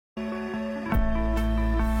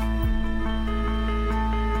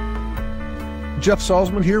Jeff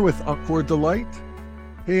Salzman here with Ankur Delight.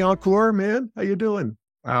 Hey, Ankur, man, how you doing?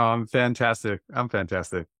 Oh, I'm fantastic.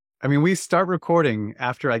 I mean, we start recording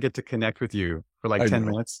after I get to connect with you for like I 10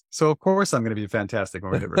 know. minutes. So of course I'm going to be fantastic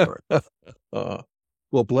when we hit record.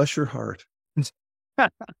 Well, bless your heart.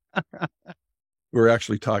 We're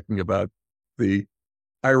actually talking about the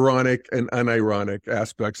ironic and unironic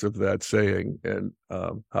aspects of that saying and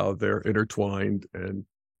how they're intertwined, and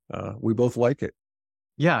we both like it.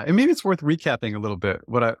 Yeah. And maybe it's worth recapping a little bit.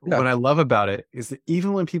 What I love about it is that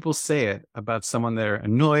even when people say it about someone they're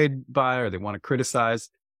annoyed by or they want to criticize,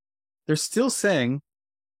 they're still saying,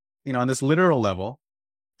 on this literal level,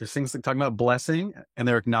 there's things like talking about blessing and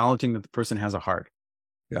they're acknowledging that the person has a heart.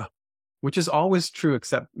 Yeah. Which is always true,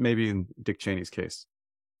 except maybe in Dick Cheney's case.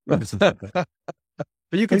 But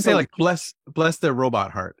you can say like, bless their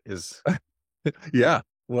robot heart is. Yeah.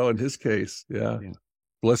 Well, in his case, yeah.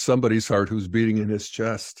 Bless somebody's heart who's beating in his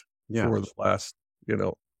chest for the last,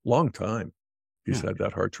 long time. He's had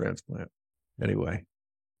that heart transplant. Anyway.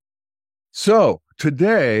 So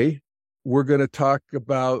today we're going to talk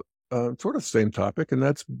about sort of the same topic, and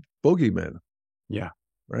that's bogeymen. Yeah.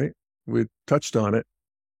 Right. We touched on it.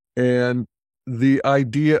 And the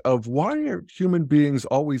idea of why are human beings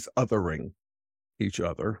always othering each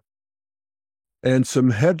other, and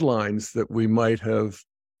some headlines that we might have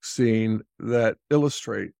seen that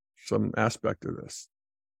illustrate some aspect of this.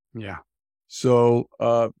 Yeah. So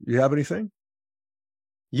you have anything?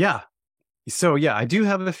 Yeah. So yeah, I do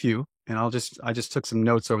have a few, and I just took some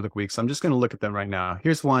notes over the week. So I'm just going to look at them right now.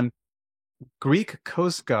 Here's one. Greek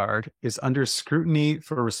Coast Guard is under scrutiny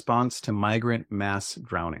for response to migrant mass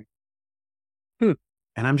drowning. And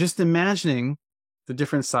I'm just imagining the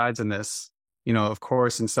different sides in this. Of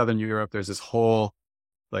course, in Southern Europe, there's this whole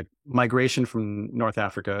like migration from North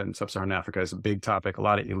Africa and Sub-Saharan Africa is a big topic. A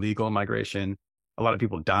lot of illegal migration, a lot of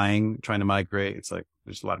people dying trying to migrate. It's like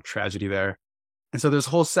there's a lot of tragedy there. And so there's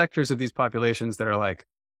whole sectors of these populations that are like,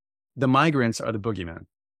 the migrants are the boogeymen.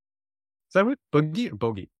 Is that what? Boogie or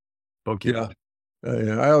bogey? Bogey. Yeah.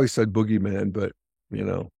 I always said boogeyman, but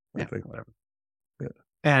I think whatever. Yeah.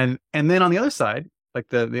 And then on the other side, like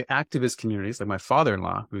the activist communities, like my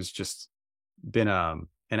father-in-law, who's just been an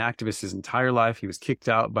activist his entire life. He was kicked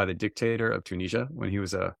out by the dictator of Tunisia when he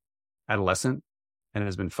was a adolescent, and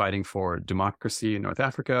has been fighting for democracy in North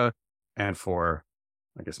Africa and for,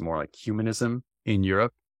 I guess, more like humanism in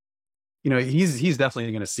Europe. He's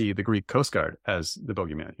definitely going to see the Greek Coast Guard as the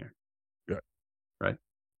bogeyman here. Yeah. Right.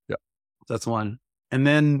 Yeah. That's one. And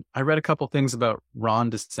then I read a couple things about Ron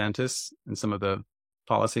DeSantis and some of the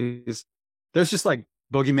policies. There's just like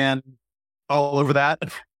bogeyman all over that.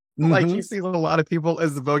 Like he sees a lot of people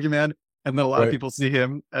as the bogeyman, and then a lot of people see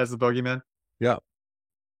him as the bogeyman. Yeah.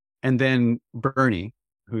 And then Bernie,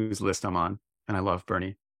 whose list I'm on, and I love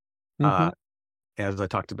Bernie, as I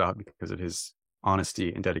talked about because of his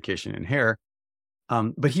honesty and dedication and hair.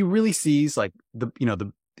 But he really sees like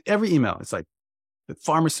every email. It's like the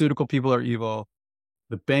pharmaceutical people are evil,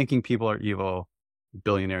 the banking people are evil,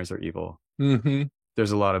 billionaires are evil.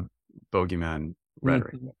 There's a lot of bogeyman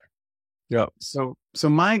rhetoric. Yeah. So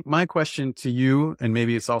my question to you, and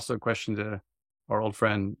maybe it's also a question to our old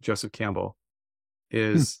friend Joseph Campbell,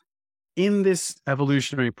 is in this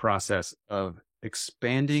evolutionary process of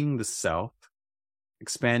expanding the self,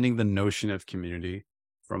 expanding the notion of community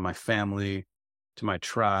from my family to my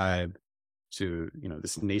tribe to,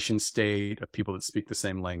 this nation state of people that speak the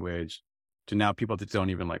same language to now people that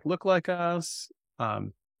don't even look like us,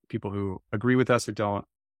 people who agree with us or don't.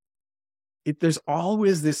 There's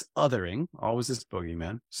always this othering, always this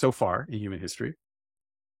bogeyman so far in human history.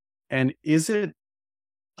 And is it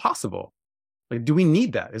possible? Like, do we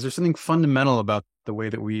need that? Is there something fundamental about the way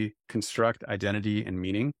that we construct identity and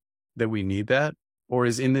meaning that we need that? Or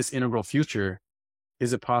is in this integral future,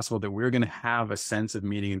 is it possible that we're going to have a sense of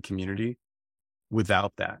meaning and community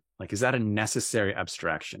without that? Like, is that a necessary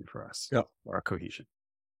abstraction for us? Yeah. Or our cohesion?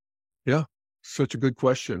 Yeah. Such a good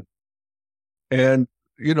question. And,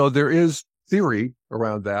 there is theory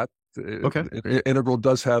around that. Okay. Integral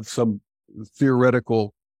does have some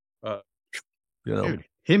theoretical, Dude,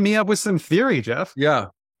 hit me up with some theory, Jeff. Yeah.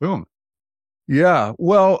 Boom. Yeah.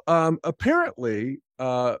 Well, apparently,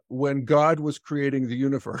 when God was creating the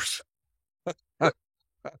universe,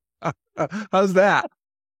 how's that?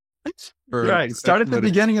 Right. Start at the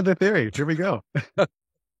beginning of the theory. Here we go.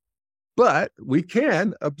 But we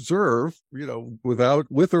can observe,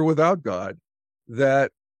 with or without God,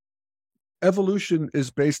 that evolution is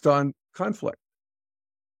based on conflict.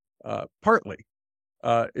 Partly,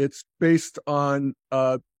 it's based on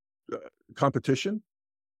competition,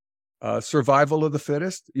 survival of the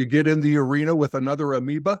fittest. You get in the arena with another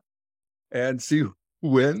amoeba, and see who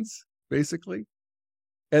wins, basically.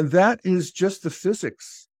 And that is just the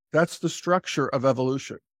physics. That's the structure of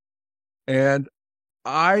evolution. And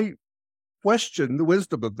I question the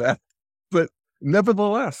wisdom of that, but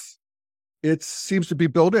nevertheless, it seems to be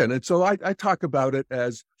built in. And so I talk about it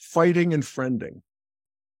as fighting and friending.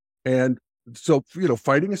 And so,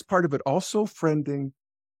 fighting is part of it. Also friending,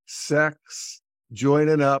 sex,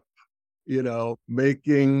 joining up,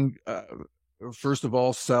 making, first of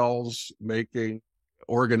all, cells, making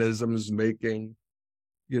organisms, making,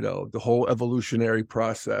 the whole evolutionary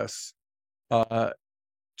process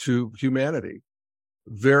to humanity.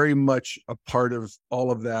 Very much a part of all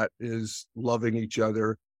of that is loving each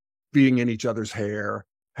other, being in each other's hair,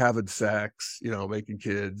 having sex, making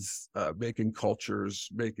kids, making cultures,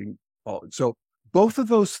 making all. So both of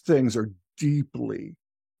those things are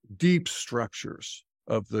deep structures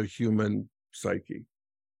of the human psyche.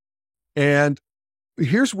 And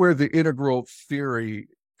here's where the integral theory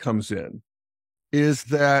comes in, is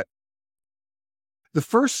that the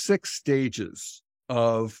first 6 stages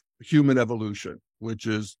of human evolution, which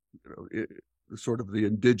is sort of the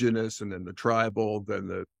indigenous and then the tribal, then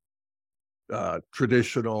the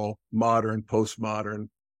traditional, modern, postmodern.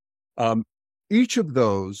 Each of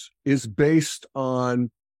those is based on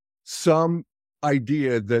some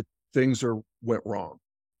idea that things went wrong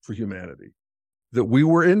for humanity, that we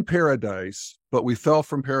were in paradise, but we fell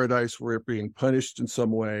from paradise. We're being punished in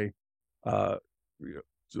some way,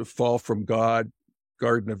 to fall from God,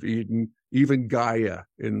 Garden of Eden, even Gaia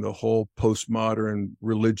in the whole postmodern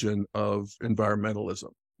religion of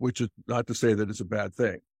environmentalism, which is not to say that it's a bad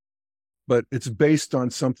thing, but it's based on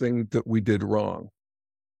something that we did wrong.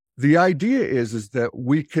 The idea is that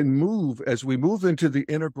we can move, as we move into the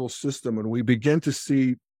integral system and we begin to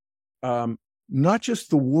see not just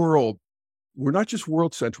the world, we're not just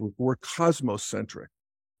world-centric, we're cosmos-centric,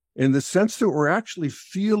 in the sense that we're actually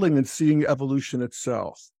feeling and seeing evolution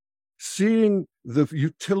itself, seeing the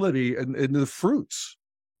utility and the fruits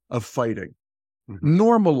of fighting,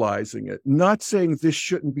 normalizing it, not saying this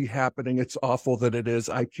shouldn't be happening, it's awful that it is,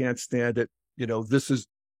 I can't stand it, this is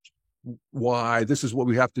why, this is what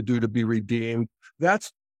we have to do to be redeemed.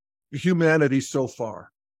 That's humanity so far.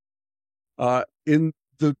 In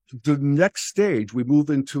the next stage, we move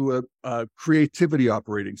into a creativity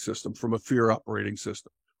operating system from a fear operating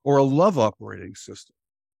system, or a love operating system,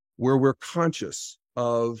 where we're conscious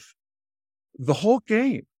of the whole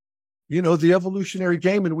game, the evolutionary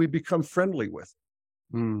game, and we become friendly with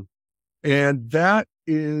it. And that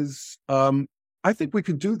is, I think we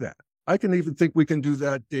can do that. I can even think we can do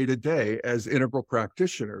that day to day as integral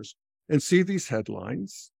practitioners and see these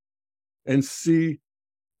headlines and see,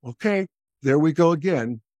 okay, there we go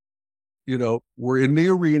again. We're in the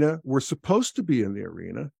arena. We're supposed to be in the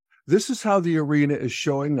arena. This is how the arena is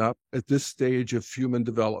showing up at this stage of human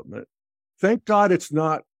development. Thank God it's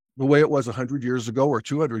not the way it was 100 years ago or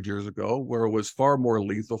 200 years ago, where it was far more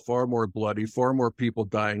lethal, far more bloody, far more people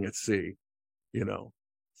dying at sea.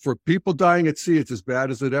 For people dying at sea, it's as bad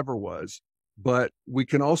as it ever was. But we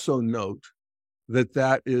can also note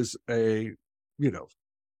that is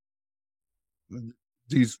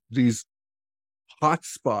these hot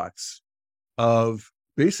spots of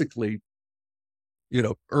basically,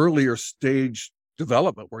 earlier stage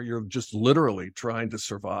development where you're just literally trying to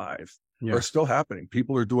survive are still happening.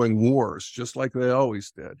 People are doing wars just like they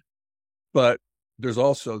always did. But there's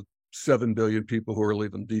also 7 billion people who are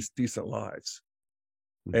living decent lives.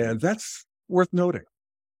 And that's worth noting.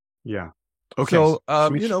 Yeah. Okay. So,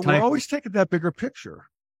 we're always taking that bigger picture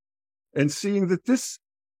and seeing that this,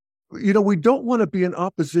 we don't want to be in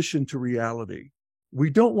opposition to reality.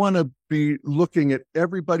 We don't want to be looking at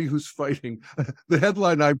everybody who's fighting. The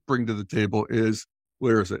headline I bring to the table is,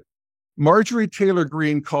 where is it? Marjorie Taylor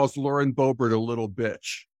Greene calls Lauren Boebert a little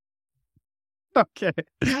bitch. Okay.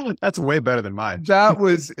 That's way better than mine. That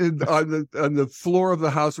was on the floor of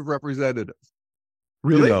the House of Representatives.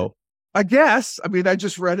 Really? I guess. I mean, I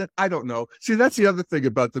just read it. I don't know. See, that's the other thing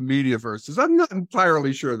about the media verses. I'm not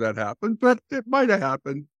entirely sure that happened, but it might have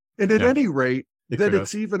happened. And at any rate,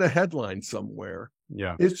 it's even a headline somewhere.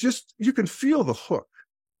 Yeah. It's just, you can feel the hook.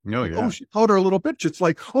 No, yeah. Oh, she called her a little bitch. It's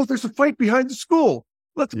like, oh, there's a fight behind the school.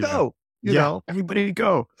 Let's go. You know, everybody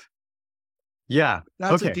go. Yeah.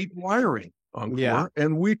 That's a deep wiring, Ankur.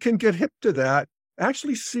 And we can get hip to that,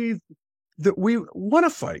 actually see that we want to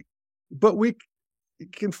fight, but we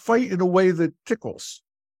can fight in a way that tickles,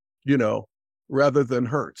 rather than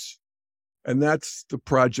hurts. And that's the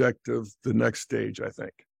project of the next stage, I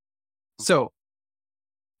think. So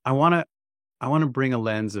I want to bring a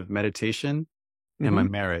lens of meditation and my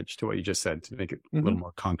marriage to what you just said to make it a little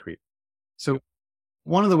more concrete. So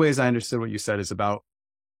one of the ways I understood what you said is about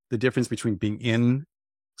the difference between being in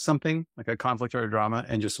something like a conflict or a drama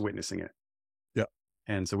and just witnessing it. Yeah.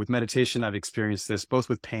 And so with meditation, I've experienced this both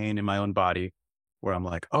with pain in my own body, where I'm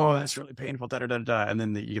like, oh, that's really painful, da da da da. And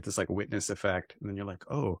then you get this like witness effect. And then you're like,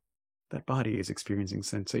 oh, that body is experiencing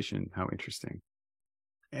sensation. How interesting.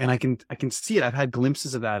 And I can see it. I've had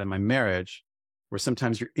glimpses of that in my marriage, where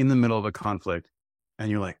sometimes you're in the middle of a conflict and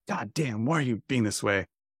you're like, God damn, why are you being this way?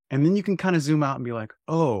 And then you can kind of zoom out and be like,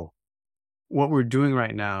 oh, what we're doing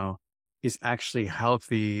right now is actually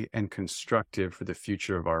healthy and constructive for the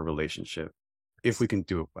future of our relationship, if we can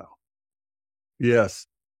do it well. Yes.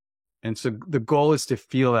 And so the goal is to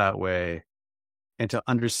feel that way and to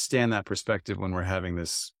understand that perspective when we're having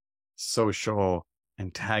this social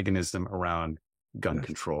antagonism around gun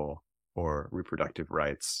control or reproductive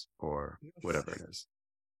rights or whatever it is.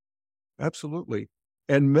 Absolutely.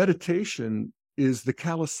 And meditation is the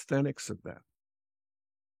calisthenics of that,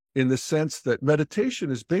 in the sense that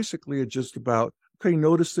meditation is basically just about, okay,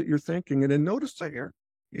 notice that you're thinking, and then notice that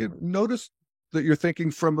you're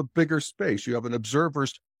thinking from a bigger space. You have an observer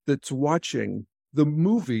that's watching the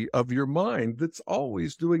movie of your mind that's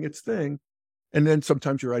always doing its thing. And then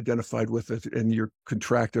sometimes you're identified with it and you're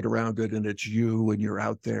contracted around it and it's you and you're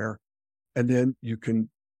out there. And then you can,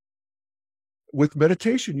 with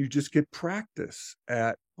meditation, you just get practice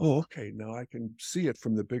at, oh, okay, now I can see it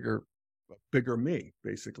from the bigger me,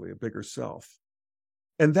 basically, a bigger self.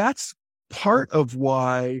 And that's part of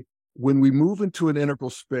why when we move into an integral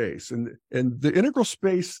space, and the integral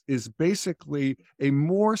space is basically a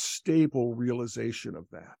more stable realization of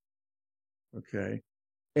that. Okay.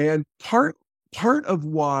 And part of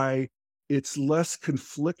why it's less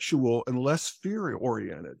conflictual and less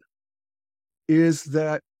fear-oriented is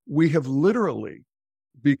that we have literally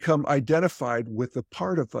become identified with the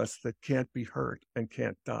part of us that can't be hurt and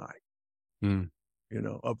can't die.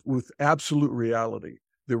 With absolute reality,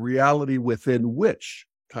 the reality within which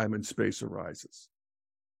time and space arises.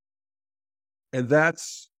 And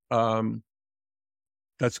that's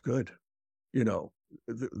good.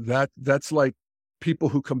 That's like people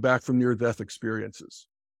who come back from near-death experiences.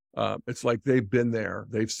 It's like they've been there,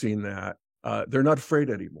 they've seen that. They're not afraid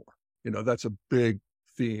anymore. That's a big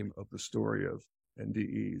theme of the story of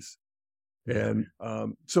NDEs. And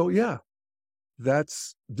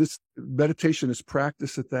this meditation is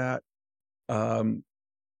practice at that.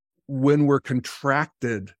 When we're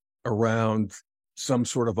contracted around some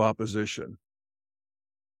sort of opposition,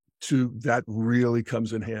 that really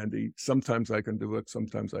comes in handy. Sometimes I can do it,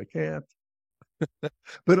 sometimes I can't.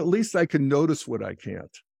 But at least I can notice what I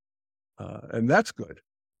can't. And that's good.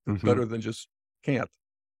 Mm-hmm. Better than just can't.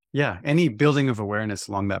 Yeah. Any building of awareness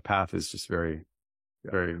along that path is just very,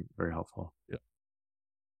 very, very helpful. Yeah.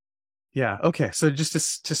 Yeah. Okay. So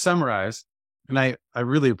just to summarize, and I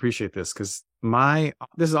really appreciate this, because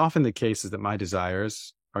this is often the case, is that my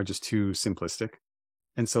desires are just too simplistic.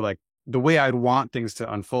 And so like the way I'd want things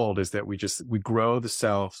to unfold is that we grow the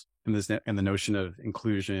self and the notion of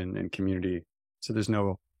inclusion and community. So there's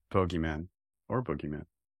no bogeyman or boogeyman.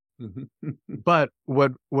 But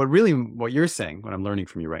what you're saying, what I'm learning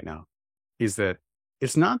from you right now, is that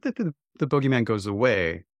it's not that the bogeyman goes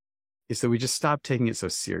away, it's that we just stop taking it so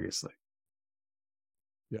seriously.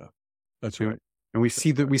 Yeah, that's right. And we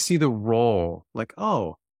see the role, like,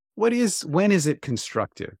 oh, when is it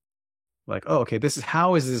constructive? Like, oh, okay,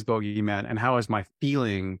 how is this bogeyman and how is my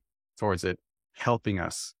feeling towards it helping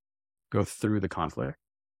us go through the conflict?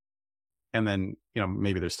 And then,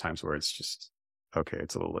 maybe there's times where it's just, okay,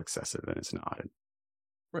 it's a little excessive and it's not.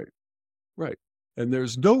 Right. And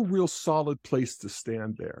there's no real solid place to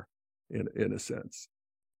stand there in a sense.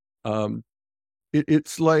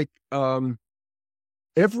 It's like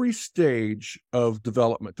every stage of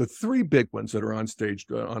development, the three big ones that are on stage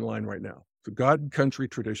online right now, the God and country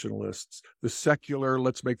traditionalists, the secular,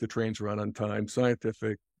 let's make the trains run on time,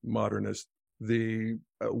 scientific modernist, the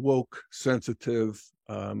woke, sensitive,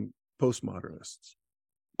 postmodernists.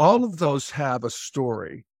 All of those have a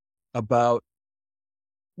story about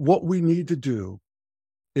what we need to do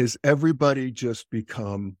is everybody just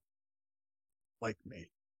become like me.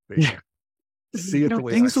 Basically. Yeah. See it the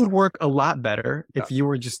way things would work a lot better if you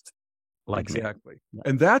were just like exactly. Me.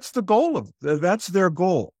 And that's the goal that's their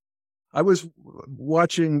goal. I was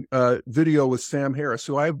watching a video with Sam Harris,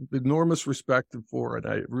 who I have enormous respect for, and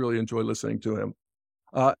I really enjoy listening to him.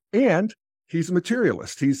 And he's a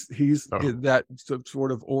materialist. He's in that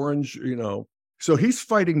sort of orange, so he's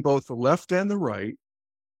fighting both the left and the right.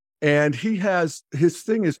 And his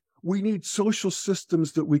thing is, we need social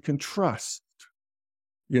systems that we can trust,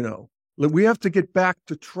 We have to get back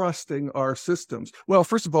to trusting our systems. Well,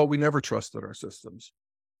 first of all, we never trusted our systems.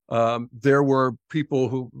 There were people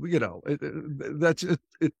who,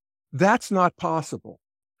 that's not possible.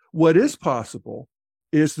 What is possible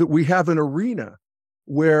is that we have an arena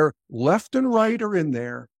where left and right are in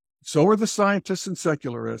there. So are the scientists and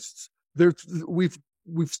secularists. We've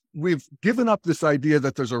given up this idea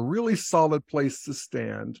that there's a really solid place to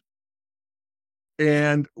stand,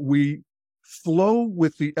 and we flow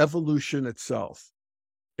with the evolution itself,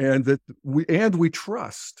 and that we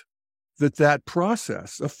trust that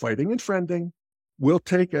process of fighting and friending will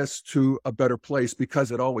take us to a better place,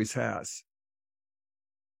 because it always has.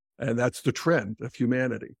 And that's the trend of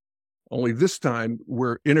humanity. Only this time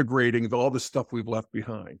we're integrating all the stuff we've left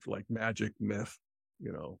behind, like magic, myth,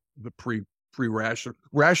 the pre-rational.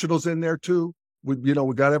 Rational's in there too. We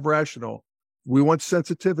got to have rational. We want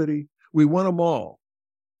sensitivity. We want them all.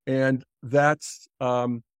 And that's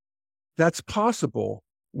possible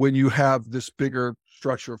when you have this bigger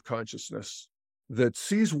structure of consciousness that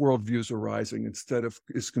sees worldviews arising instead of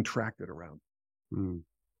is contracted around and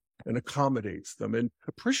accommodates them and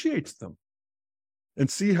appreciates them, and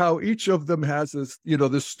see how each of them has this,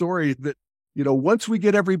 this story that, once we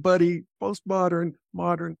get everybody postmodern,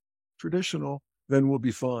 modern, traditional, then we'll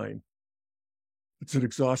be fine. It's an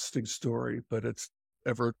exhausting story, but it's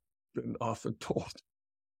ever been often told.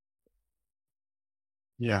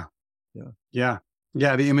 Yeah. The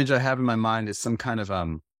image I have in my mind is some kind of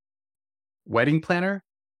wedding planner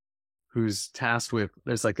who's tasked with,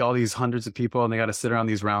 there's like all these hundreds of people and they got to sit around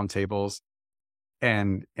these round tables,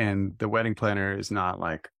 and the wedding planner is not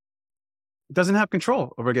like, doesn't have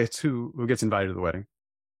control over who gets invited to the wedding,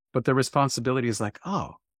 but the responsibility is like,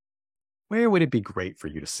 oh, where would it be great for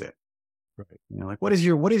you to sit? Right. Like, what is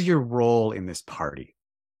your role in this party?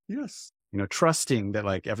 Yes. Trusting that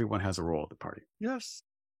like everyone has a role at the party. Yes.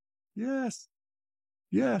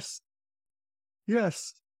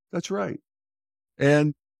 That's right.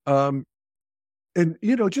 And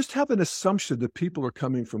just have an assumption that people are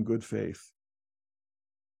coming from good faith,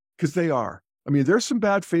 because they are. I mean, there's some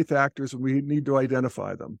bad faith actors, and we need to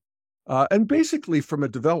identify them. And basically, from a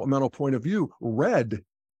developmental point of view,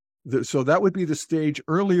 so that would be the stage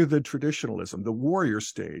earlier than traditionalism, the warrior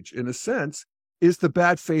stage, in a sense, is the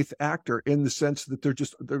bad faith actor, in the sense that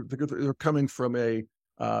they're coming from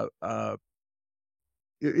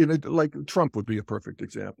like Trump would be a perfect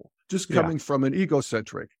example, just coming from an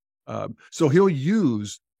egocentric. So he'll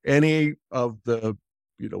use any of the,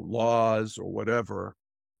 laws or whatever,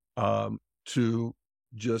 to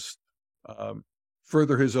just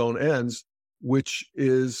further his own ends, which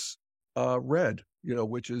is red,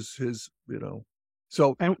 which is his,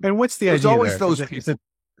 So and what's the there's idea? Always there? those people.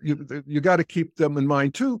 You got to keep them in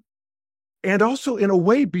mind too, and also in a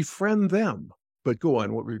way befriend them. But go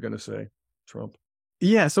on, what were you going to say, Trump?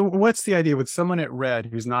 Yeah. So what's the idea with someone at Red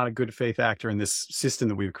who's not a good faith actor in this system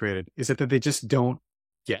that we've created? Is it that they just don't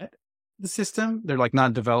get the system? They're like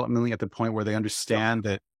not developmentally at the point where they understand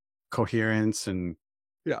that coherence and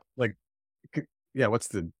what's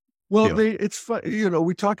the deal? It's fun.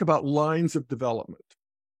 We talk about lines of development.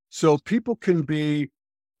 So people can be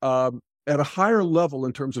at a higher level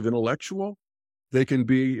in terms of intellectual. They can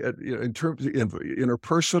be in terms of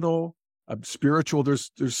interpersonal, spiritual.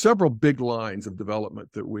 There's several big lines of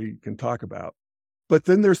development that we can talk about. But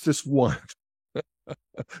then there's this one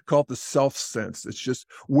called the self sense. It's just,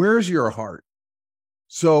 where's your heart?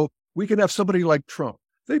 So we can have somebody like Trump.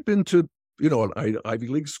 They've been to, an Ivy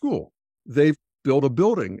League school. They've built a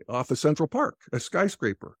building off of Central Park, a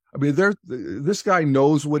skyscraper. I mean, this guy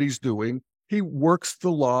knows what he's doing. He works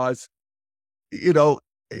the laws,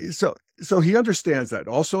 so he understands that.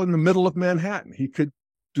 Also in the middle of Manhattan, he could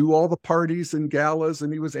do all the parties and galas,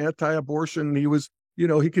 and he was anti-abortion. He was,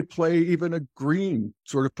 he could play even a green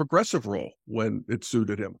sort of progressive role when it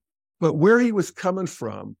suited him. But where he was coming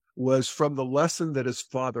from was from the lesson that his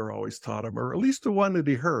father always taught him, or at least the one that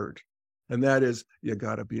he heard. And that is, you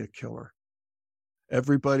got to be a killer.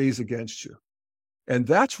 Everybody's against you. And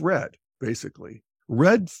that's Red, basically.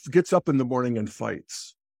 Red gets up in the morning and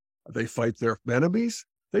fights. They fight their enemies.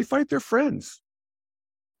 They fight their friends.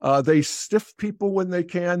 They stiff people when they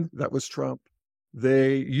can. That was Trump.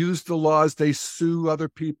 They use the laws. They sue other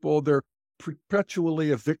people. They're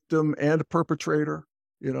perpetually a victim and a perpetrator,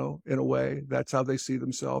 in a way. That's how they see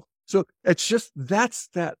themselves. So it's just, that's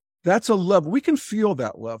a level. We can feel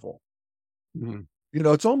that level. Mm-hmm.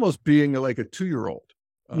 It's almost being like a 2-year-old.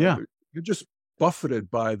 You're just buffeted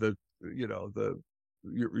by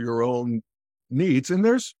your own needs. And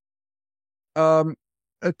there's a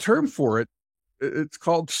term for it. It's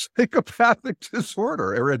called psychopathic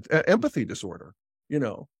disorder or empathy disorder,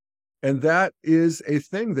 And that is a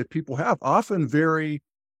thing that people have. Often very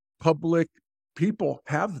public people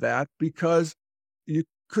have that because you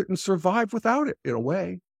couldn't survive without it, in a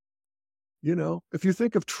way. If you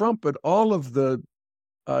think of Trump and all of the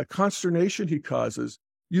consternation he causes,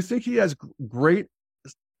 you think he has great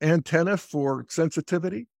antenna for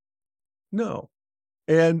sensitivity? No.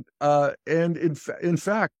 And in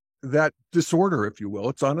fact, that disorder, if you will,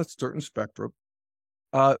 it's on a certain spectrum.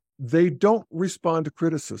 They don't respond to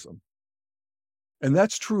criticism. And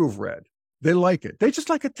that's true of Red. They like it. They just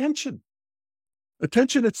like attention.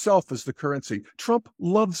 Attention itself is the currency. Trump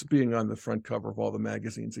loves being on the front cover of all the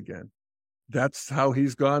magazines again. That's how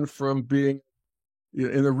he's gone from being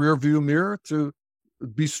in the rearview mirror to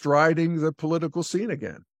bestriding the political scene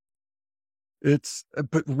again.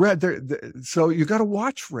 But Red, so you got to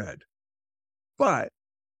watch Red. But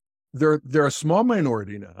they're a small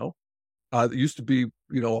minority now. It used to be,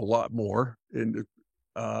 a lot more, and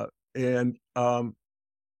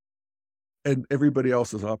everybody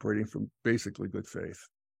else is operating from basically good faith.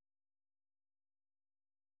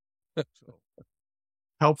 So.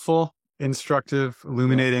 Helpful, instructive,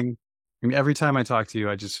 illuminating. I mean, every time I talk to you,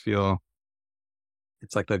 I just feel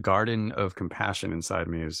it's like the garden of compassion inside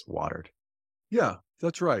me is watered. Yeah,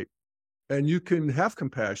 that's right. And you can have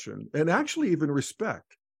compassion and actually even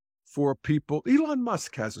respect for people. Elon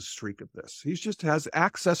Musk has a streak of this. He just has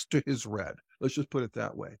access to his Red. Let's just put it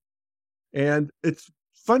that way. And it's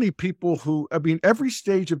funny, people every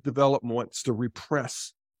stage of development wants to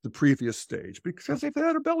repress the previous stage because they've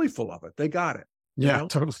had a belly full of it. They got it. Yeah,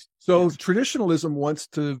 totally. So traditionalism wants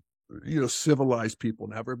to, civilize people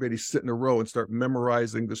and have everybody sit in a row and start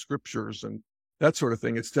memorizing the scriptures and that sort of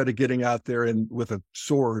thing, instead of getting out there and with a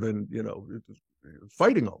sword and,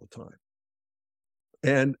 fighting all the time.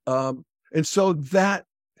 And so that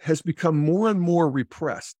has become more and more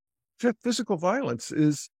repressed. Physical violence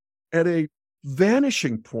is at a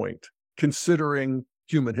vanishing point, considering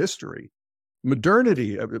human history.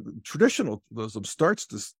 Modernity, traditionalism starts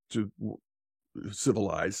to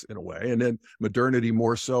civilize in a way, and then modernity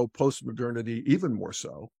more so, post-modernity even more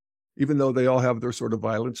so, even though they all have their sort of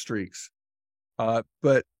violent streaks.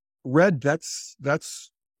 But Red, that's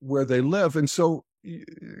where they live. And so,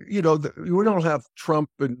 we don't have Trump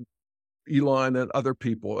and Elon and other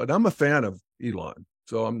people. And I'm a fan of Elon.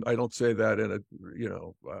 So I don't say that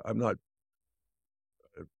I'm not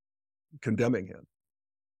condemning him.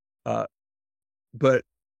 But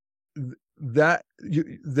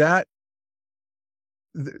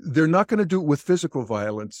they're not going to do it with physical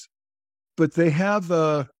violence, but they have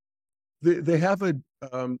a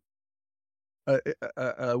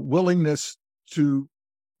willingness to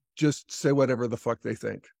just say whatever the fuck they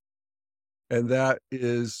think, and that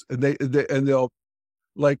is, and they'll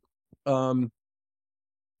like, and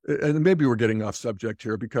maybe we're getting off subject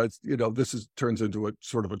here because this turns into a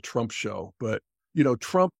sort of a Trump show, but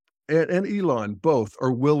Trump and Elon both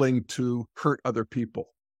are willing to hurt other people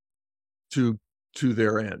to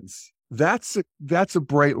their ends. That's a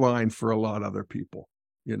bright line for a lot of other people,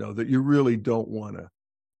 that you really don't want to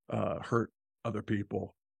hurt other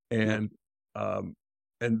people, and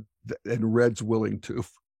Red's willing to.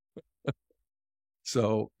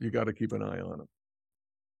 So you got to keep an eye on them.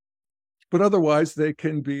 But otherwise, they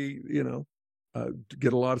can be,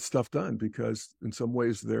 get a lot of stuff done because in some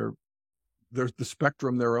ways the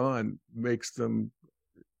spectrum they're on makes them,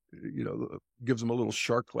 gives them a little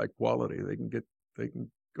shark-like quality. They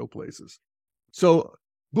can go places. So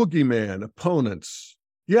boogeyman, opponents,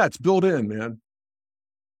 yeah, it's built in, man.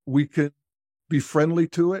 We can be friendly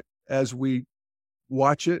to it as we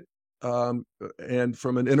watch it, and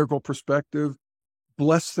from an integral perspective,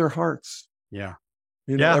 bless their hearts. Yeah.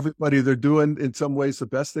 Everybody, they're doing in some ways the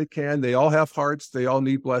best they can. They all have hearts. They all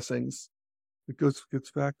need blessings. It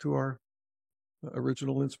gets back to our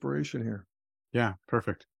original inspiration here. Yeah,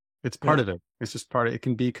 perfect. It's part of it. It's just part of it. It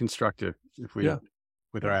can be constructive if we,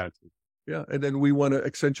 with our attitude. Yeah. And then we want to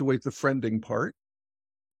accentuate the friending part.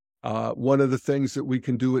 One of the things that we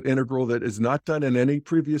can do at Integral that is not done in any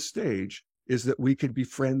previous stage is that we can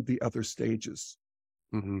befriend the other stages.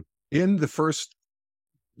 Mm-hmm. In the first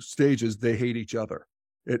stages, they hate each other.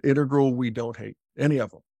 At Integral, we don't hate any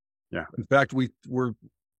of them. Yeah. In fact, we're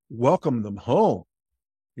welcome them home,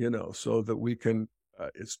 so that we can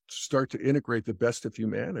start to integrate the best of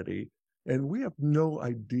humanity. And we have no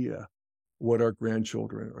idea what our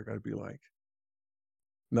grandchildren are going to be like.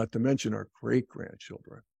 Not to mention our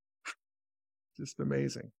great-grandchildren. Just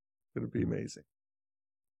amazing. It's going to be amazing.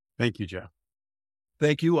 Thank you, Joe.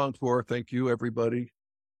 Thank you, Ankur. Thank you, everybody.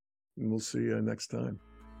 And we'll see you next time.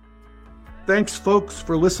 Thanks, folks,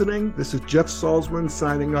 for listening. This is Jeff Salzman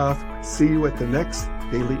signing off. See you at the next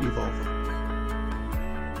Daily Evolve.